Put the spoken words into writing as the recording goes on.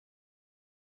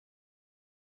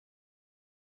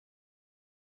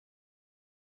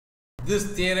This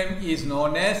theorem is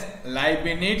known as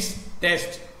Leibnitz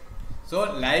test. So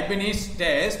Leibniz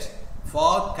test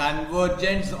for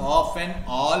convergence of an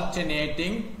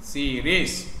alternating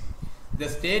series. The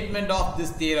statement of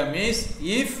this theorem is,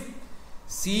 if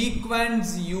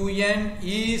sequence un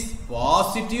is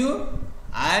positive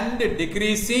and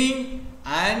decreasing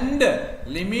and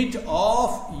limit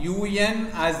of un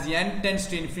as n tends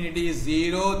to infinity is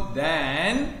 0,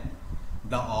 then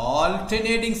the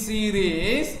alternating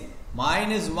series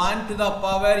minus 1 to the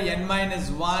power n minus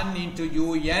 1 into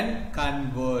un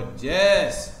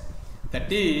converges.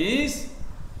 That is,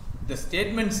 the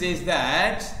statement says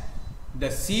that the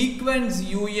sequence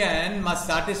un must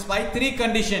satisfy three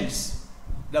conditions.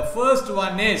 The first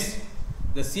one is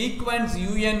the sequence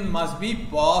un must be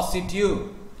positive.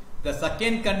 The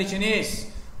second condition is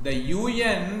the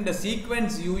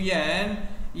sequence un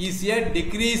is a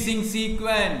decreasing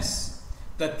sequence.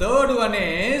 The third one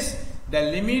is the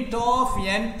limit of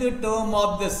nth term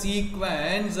of the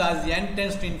sequence as n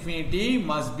tends to infinity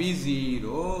must be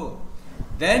 0.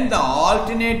 Then the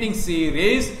alternating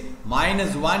series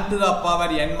minus 1 to the power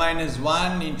n minus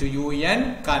 1 into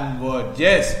un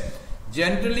converges.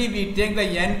 Generally, we take the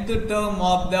nth term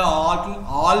of the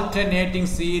alternating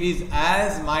series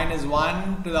as minus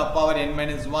 1 to the power n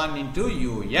minus 1 into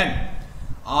un.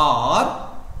 Or,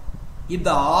 if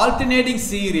the alternating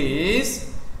series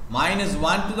minus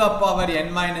 1 to the power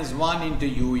n minus 1 into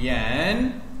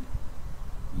un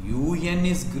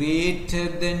is greater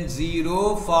than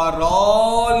 0 for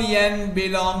all n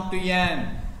belong to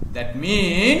n. That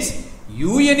means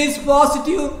un is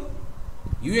positive.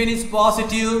 Un is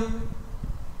positive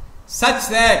such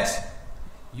that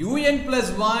un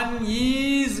plus 1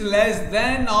 is less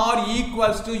than or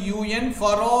equals to un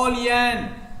for all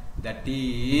n. That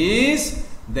is,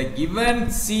 the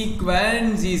given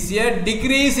sequence is a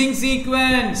decreasing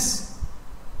sequence.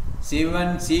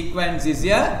 Sequence is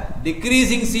a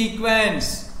decreasing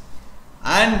sequence.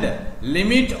 And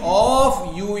limit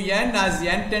of un as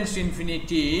n tends to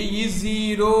infinity is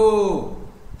 0.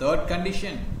 Third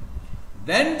condition.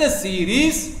 Then the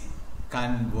series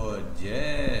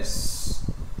converges.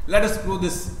 Let us prove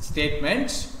this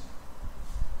statement.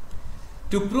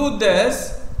 To prove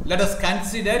this, let us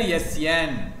consider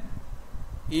Sn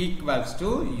equals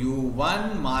to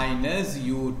u1 minus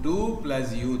u2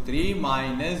 plus u3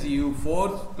 minus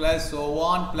u4 plus so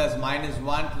on plus minus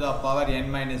 1 to the power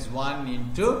n minus 1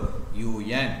 into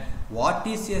un. What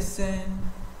is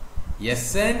Sn?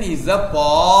 Sn is the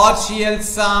partial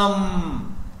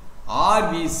sum,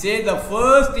 or we say the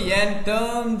first n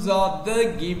terms of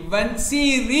the given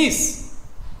series.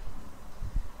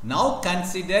 Now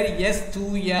consider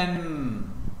S2n.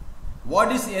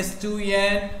 What is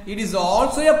S2n? It is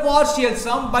also a partial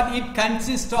sum, but it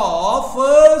consists of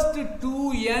first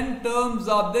two n terms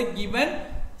of the given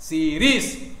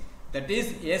series. That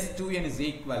is, S2n is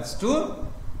equals to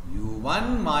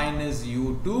u1 minus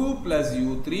u2 plus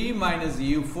u3 minus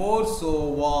u4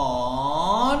 so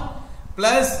on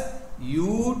plus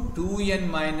u2n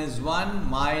minus 1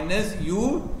 minus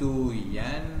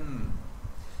u2n.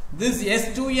 This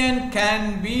S2n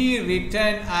can be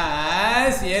written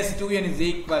as S2n is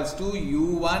equals to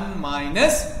u1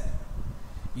 minus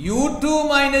u2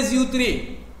 minus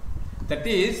u3. That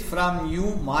is, from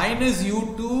u minus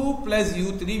u2 plus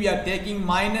u3 we are taking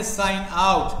minus sign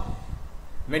out.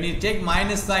 When you take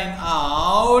minus sign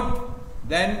out,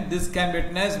 then this can be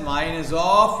written as minus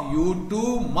of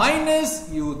u2 minus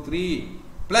u3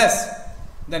 plus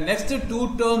the next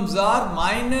two terms are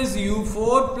minus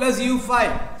u4 plus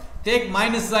u5. Take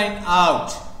minus sign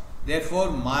out. Therefore,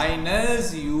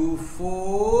 minus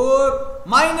u4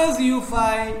 minus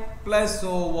u5 plus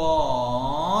so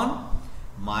on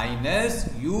minus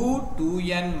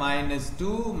u2n minus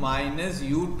 2 minus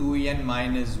u2n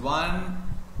minus 1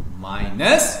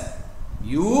 minus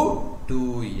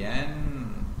u2n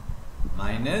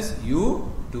minus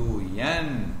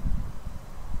u2n.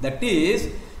 That is,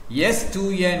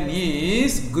 S2n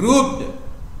is grouped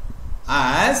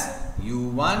as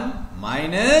u1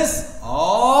 minus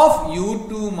of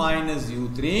u2 minus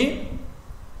u3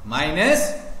 minus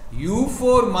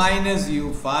u4 minus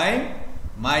u5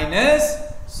 minus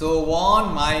so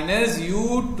on minus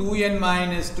u2n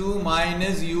minus 2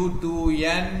 minus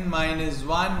u2n minus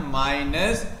 1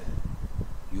 minus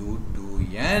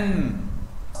u2n.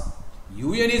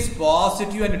 Un is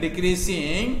positive and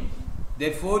decreasing,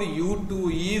 therefore u2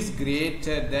 is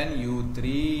greater than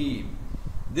u3.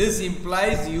 This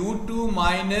implies u2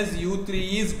 minus u3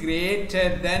 is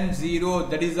greater than 0.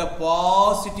 That is a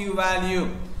positive value.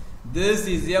 This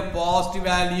is a positive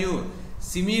value.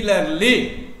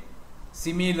 Similarly,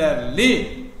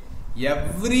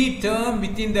 Every term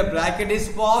within the bracket is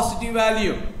positive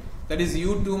value. That is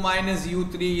u2 minus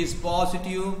u3 is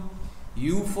positive.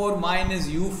 u4 minus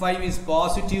u5 is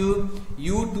positive.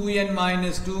 u2n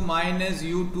minus 2 minus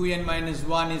u2n minus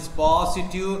 1 is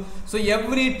positive. So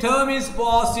every term is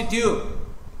positive.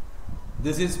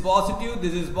 This is positive,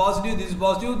 this is positive, this is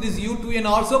positive, this u2n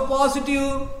also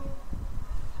positive.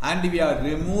 And we are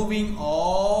removing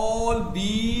all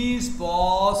these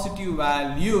positive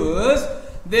values.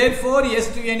 Therefore,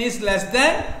 S2n is less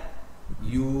than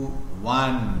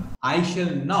u1. I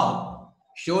shall now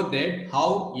show that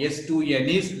how S2n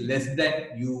is less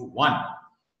than u1.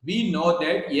 We know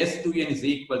that S2n is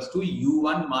equals to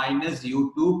u1 minus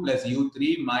u2 plus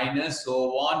u3 minus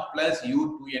so on plus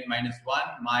u2n minus 1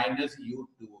 minus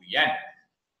u2n.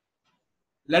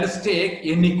 Let us take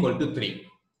n equal to 3.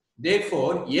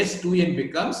 Therefore, S2n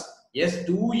becomes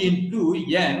S2 into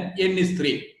n is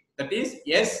 3. That is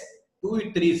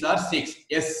S2 3s are 6,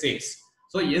 S6.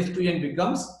 So S2n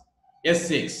becomes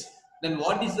S6. Then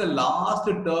what is the last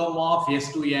term of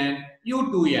S2n?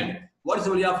 U2n. What is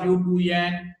the value of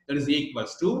U2n? That is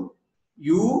equals to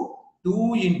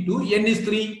U2 into n is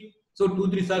 3. So 2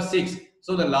 3s are 6.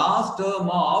 So the last term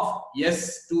of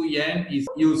S2n is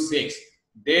U6.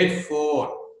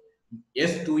 Therefore,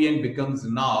 S2n becomes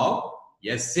now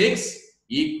S6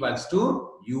 equals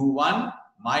to U1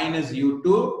 minus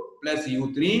U2 plus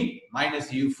U3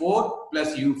 minus U4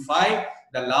 plus U5.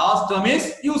 The last term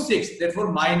is U6.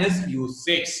 Therefore, minus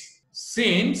U6.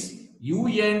 Since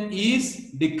UN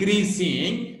is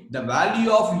decreasing, the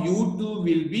value of U2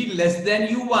 will be less than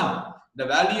U1. The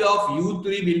value of U3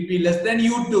 will be less than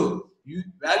U2.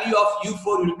 Value of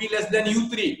U4 will be less than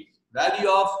U3. Value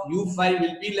of U5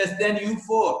 will be less than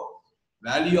U4.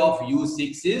 Value of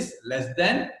U6 is less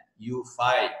than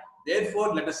U5.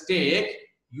 Therefore, let us take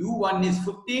U1 is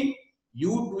 50,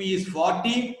 U2 is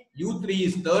 40, U3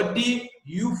 is 30,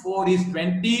 U4 is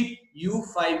 20,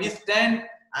 U5 is 10,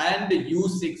 and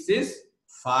U6 is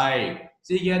 5.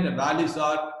 See here, the values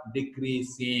are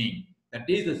decreasing. That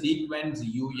is, the sequence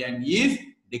UN is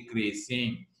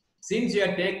decreasing. Since you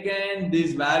have taken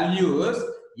these values,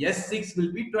 S6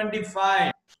 will be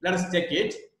 25. Let us check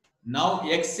it. Now,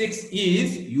 X6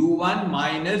 is U1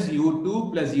 minus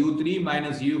U2 plus U3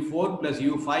 minus U4 plus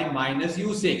U5 minus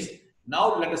U6.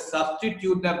 Now, let us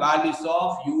substitute the values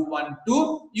of U1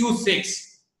 to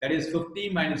U6. That is 50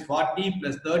 minus 40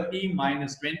 plus 30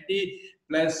 minus 20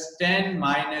 plus 10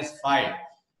 minus 5.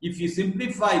 If you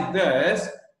simplify this,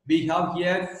 we have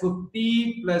here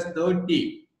 50 plus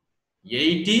 30,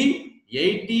 80,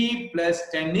 80 plus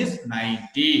 10 is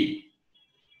 90.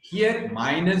 Here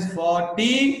minus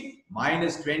 40,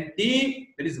 minus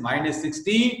 20, that is minus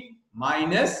 60,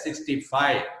 minus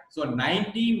 65. So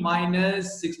 90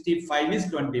 minus 65 is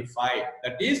 25.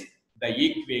 That is, the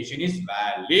equation is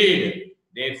valid.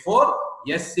 Therefore,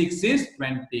 S6 is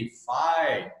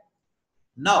 25.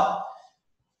 Now,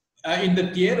 in the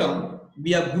theorem,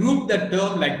 we have grouped the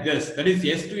term like this. That is,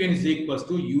 S2n is equals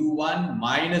to U1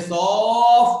 minus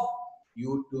of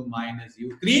U2 minus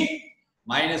U3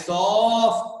 minus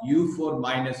of U4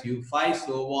 minus U5,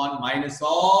 so on, minus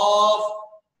of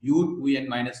U2n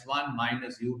minus 1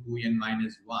 minus U2n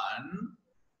minus 1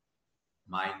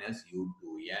 minus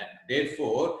U2n.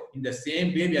 Therefore, in the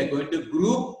same way, we are going to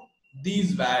group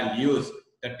these values.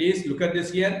 That is, look at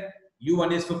this here.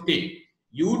 U1 is 50.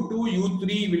 U2,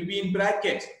 U3 will be in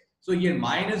brackets. So here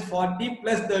minus 40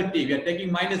 plus 30. We are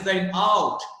taking minus sign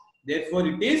out. Therefore,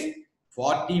 it is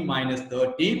 40 minus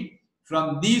 30.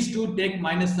 From these two, take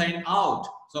minus sign out.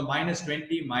 So minus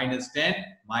 20, minus 10,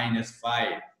 minus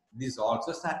 5. This is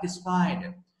also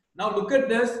satisfied. Now look at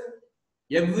this.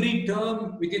 Every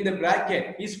term within the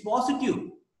bracket is positive.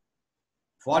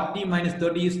 40 minus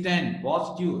 30 is 10,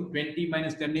 positive. 20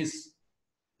 minus 10 is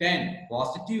 10,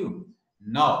 positive.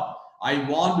 Now, I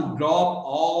want to drop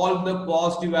all the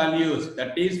positive values.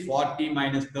 That is 40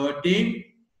 minus 13,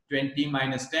 20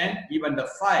 minus 10, even the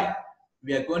 5.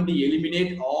 We are going to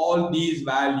eliminate all these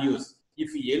values.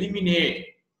 If we eliminate,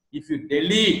 if you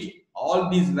delete all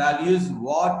these values,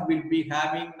 what will be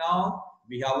having now?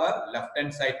 We have a left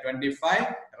hand side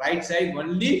 25, right side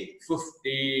only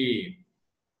 50.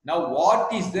 Now,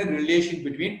 what is the relation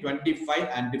between 25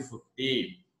 and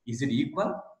 50? Is it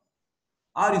equal?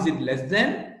 Or is it less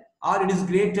than? Or it is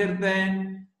greater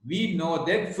than? We know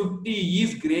that 50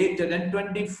 is greater than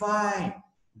 25.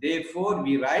 Therefore,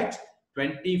 we write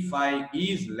 25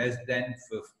 is less than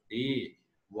 50.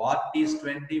 What is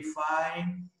 25?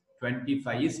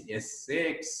 25 is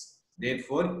S6.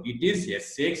 Therefore, it is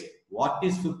S6. What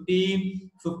is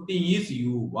 50? 50 is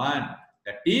U1.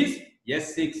 That is,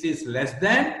 S6 is less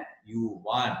than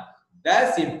U1.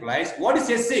 That implies, what is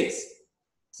S6?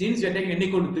 Since we are taking n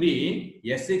equal to 3,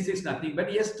 S6 is nothing but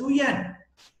S2n.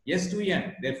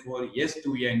 S2n. Therefore,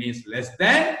 S2n is less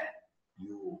than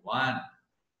U1.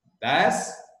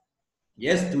 Thus,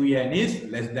 S2n is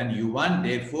less than U1.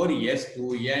 Therefore,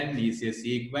 S2n is a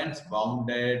sequence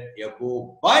bounded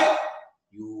above by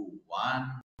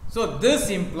U1. So, this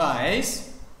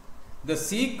implies the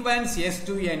sequence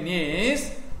S2n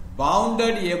is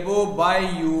bounded above by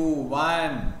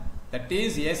U1. That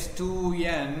is,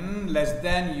 S2n less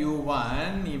than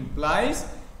U1 implies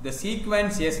the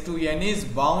sequence S2n is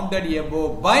bounded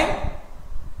above by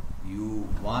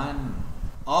U1.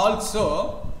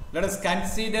 Also, let us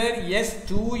consider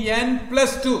S2n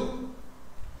plus 2.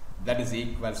 That is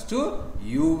equals to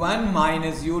U1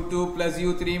 minus U2 plus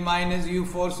U3 minus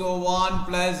U4 so on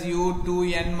plus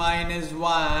U2n minus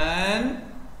 1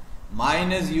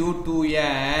 minus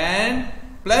U2n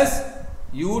plus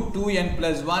U2n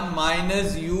plus 1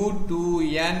 minus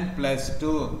U2n plus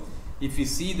 2. If you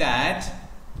see that,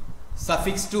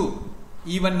 suffix 2,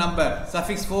 even number,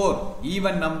 suffix 4,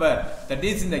 even number. That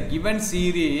is, in the given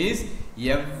series,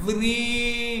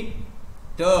 every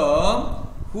term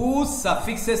whose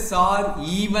suffixes are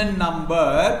even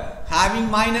number having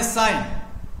minus sign.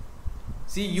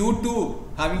 See,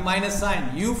 U2 having minus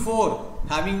sign, U4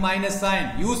 having minus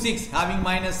sign, U6 having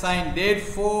minus sign.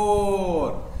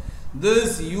 Therefore,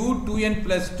 this U2n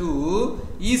plus 2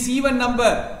 is even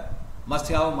number, must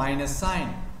have minus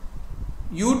sign.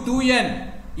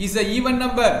 U2n is a even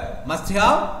number, must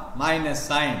have minus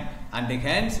sign. And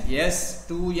hence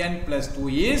S2n plus 2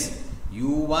 is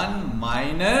U1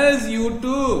 minus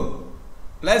U2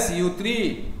 plus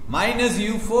U3 minus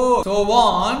U4 so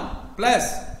on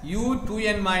plus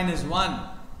U2n minus 1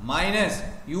 minus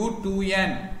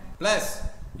U2n plus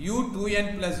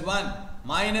U2n plus 1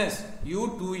 minus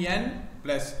U2n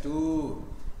plus 2.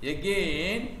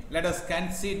 Again, let us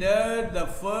consider the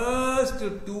first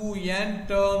 2n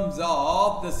terms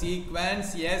of the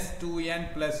sequence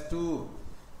S2n plus 2.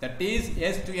 That is,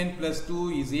 S2n plus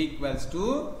 2 is equals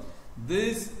to,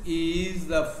 this is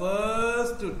the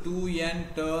first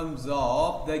 2n terms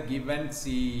of the given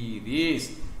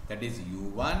series. That is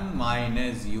U1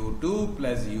 minus U2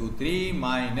 plus U3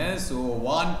 minus so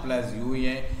on plus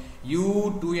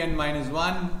U2n minus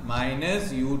 1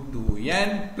 minus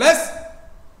U2n plus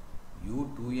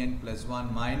U2n plus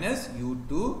 1 minus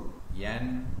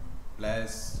U2n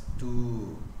plus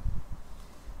 2.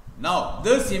 Now,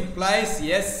 this implies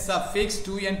S suffix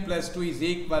 2n plus 2 is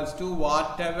equals to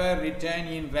whatever written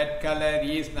in red color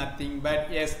is nothing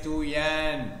but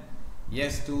S2n.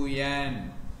 S2n.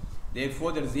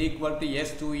 Therefore, that is equal to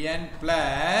S2n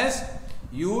plus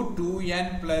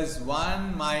U2n plus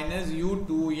 1 minus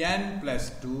U2n plus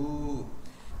 2.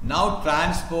 Now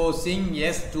transposing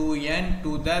S2n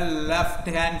to the left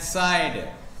hand side.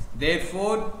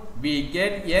 Therefore, we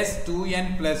get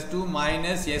S2n plus 2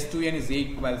 minus S2n is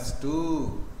equals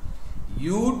to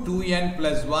U2n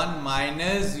plus 1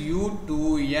 minus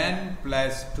U2n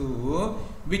plus 2,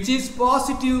 which is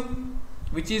positive.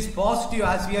 Which is positive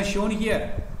as we are shown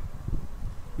here.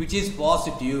 Which is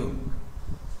positive.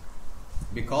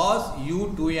 Because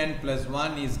U2n plus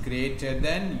 1 is greater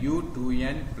than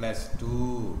U2n plus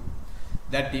 2.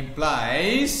 That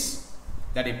implies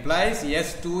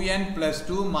S2n plus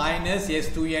 2 minus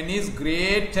S2n is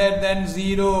greater than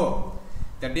 0.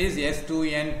 That is,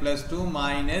 S2n plus 2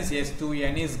 minus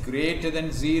S2n is greater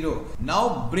than 0.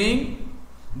 Now bring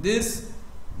this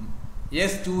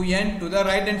S2n to the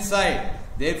right hand side.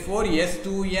 Therefore,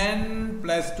 S2n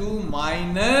plus 2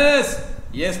 minus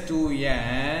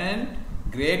S2n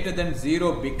greater than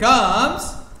 0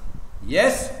 becomes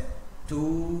S2n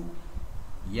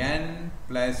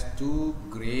plus 2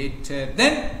 greater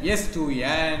than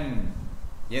S2n.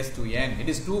 S2n. It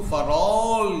is true for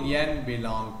all n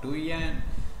belong to n.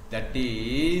 That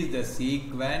is, the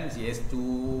sequence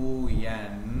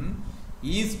S2n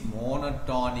is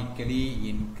monotonically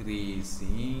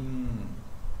increasing.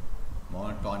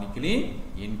 Monotonically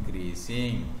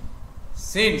increasing.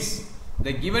 Since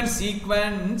the given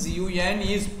sequence un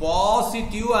is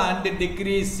positive and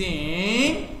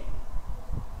decreasing,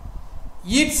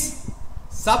 its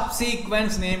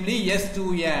subsequence, namely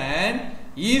S2n,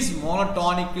 is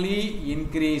monotonically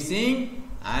increasing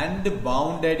and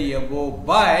bounded above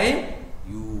by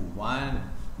U1.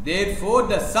 Therefore,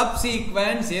 the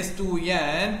subsequence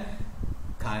S2n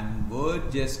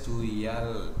converges to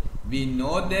L. We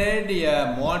know that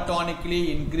a monotonically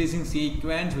increasing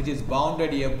sequence which is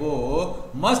bounded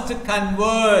above must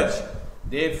converge.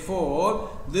 Therefore,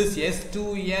 this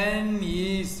S2n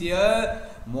is a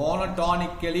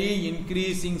monotonically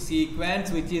increasing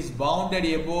sequence which is bounded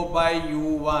above by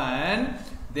u1.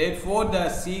 Therefore, the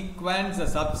subsequence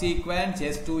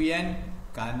S2n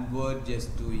converges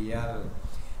to L.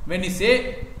 When you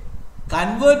say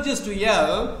converges to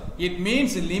L, it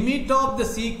means limit of the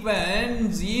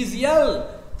sequence is L.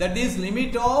 That is,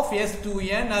 limit of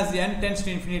S2n as n tends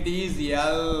to infinity is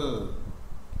L.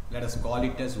 Let us call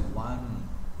it as 1.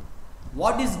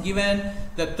 What is given?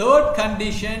 The third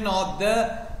condition of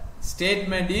the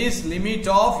statement is limit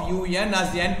of un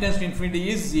as n tends to infinity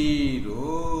is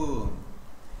 0.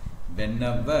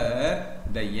 Whenever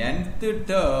the nth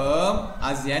term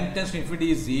as n tends to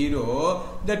infinity is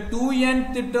 0, the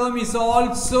 2nth term is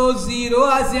also 0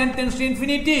 as n tends to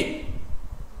infinity.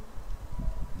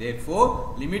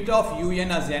 Therefore, limit of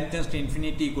un as n tends to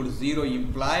infinity equal to 0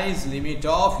 implies limit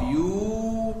of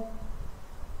u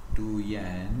to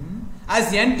n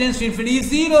as n tends to infinity is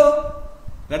 0.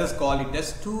 Let us call it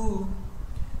as 2.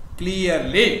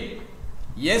 Clearly,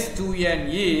 S2n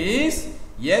is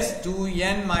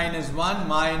S2n minus 1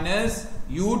 minus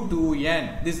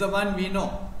U2n. This is the one we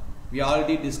know. We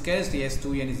already discussed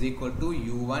S2n is equal to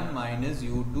U1 minus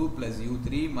U2 plus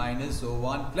U3 minus so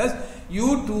on plus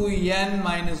U2n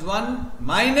minus 1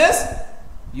 minus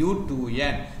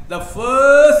U2n. The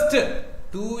first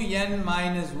 2n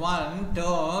minus 1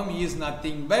 term is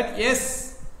nothing but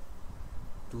S2n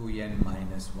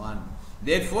minus 1.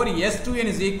 Therefore, S2n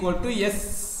is equal to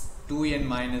S2n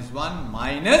minus 1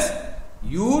 minus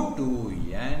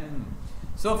U2n.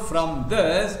 So, from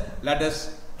this, let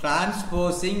us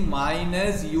transposing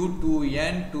minus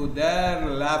U2n to the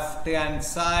left hand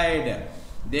side.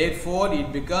 Therefore,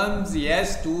 it becomes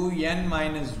S2n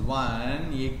minus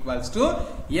 1 equals to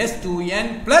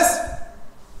S2n plus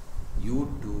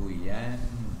U2n.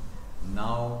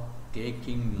 Now,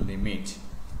 taking limit.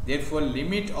 Therefore,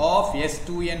 limit of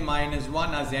S2n minus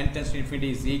 1 as n tends to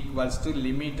infinity is equals to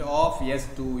limit of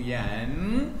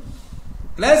S2n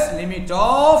plus limit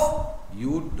of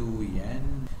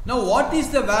U2n. Now, what is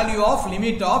the value of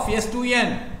limit of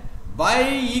S2n? By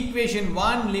equation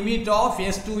 1, limit of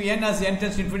S2n as n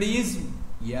tends to infinity is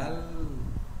L.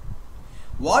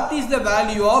 What is the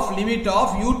value of limit of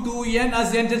U2n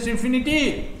as n tends to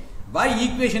infinity? By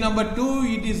equation number 2,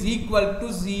 it is equal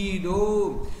to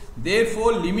 0.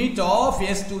 Therefore, limit of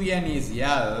S2n is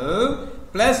L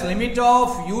plus limit of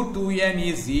U2n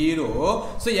is 0.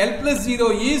 So, L plus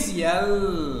 0 is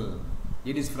L.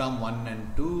 It is from 1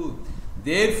 and 2.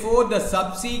 Therefore, the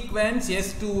subsequence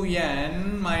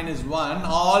S2n minus 1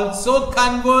 also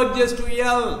converges to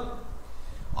L.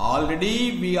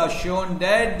 Already we have shown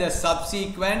that the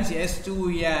subsequence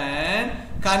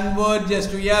S2n converges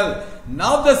to L.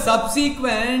 Now the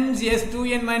subsequence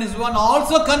S2n minus 1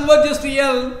 also converges to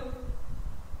L.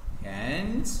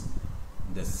 Hence,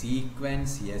 the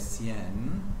sequence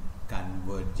Sn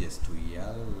converges to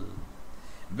L.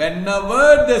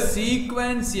 Whenever the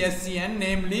sequence Sn,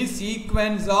 namely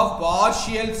sequence of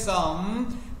partial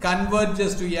sum,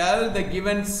 converges to L, the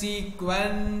given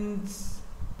sequence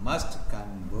must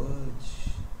converge.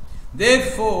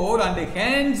 Therefore, and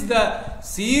hence the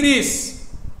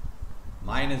series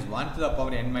minus 1 to the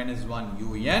power n minus 1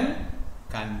 un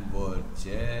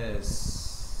converges.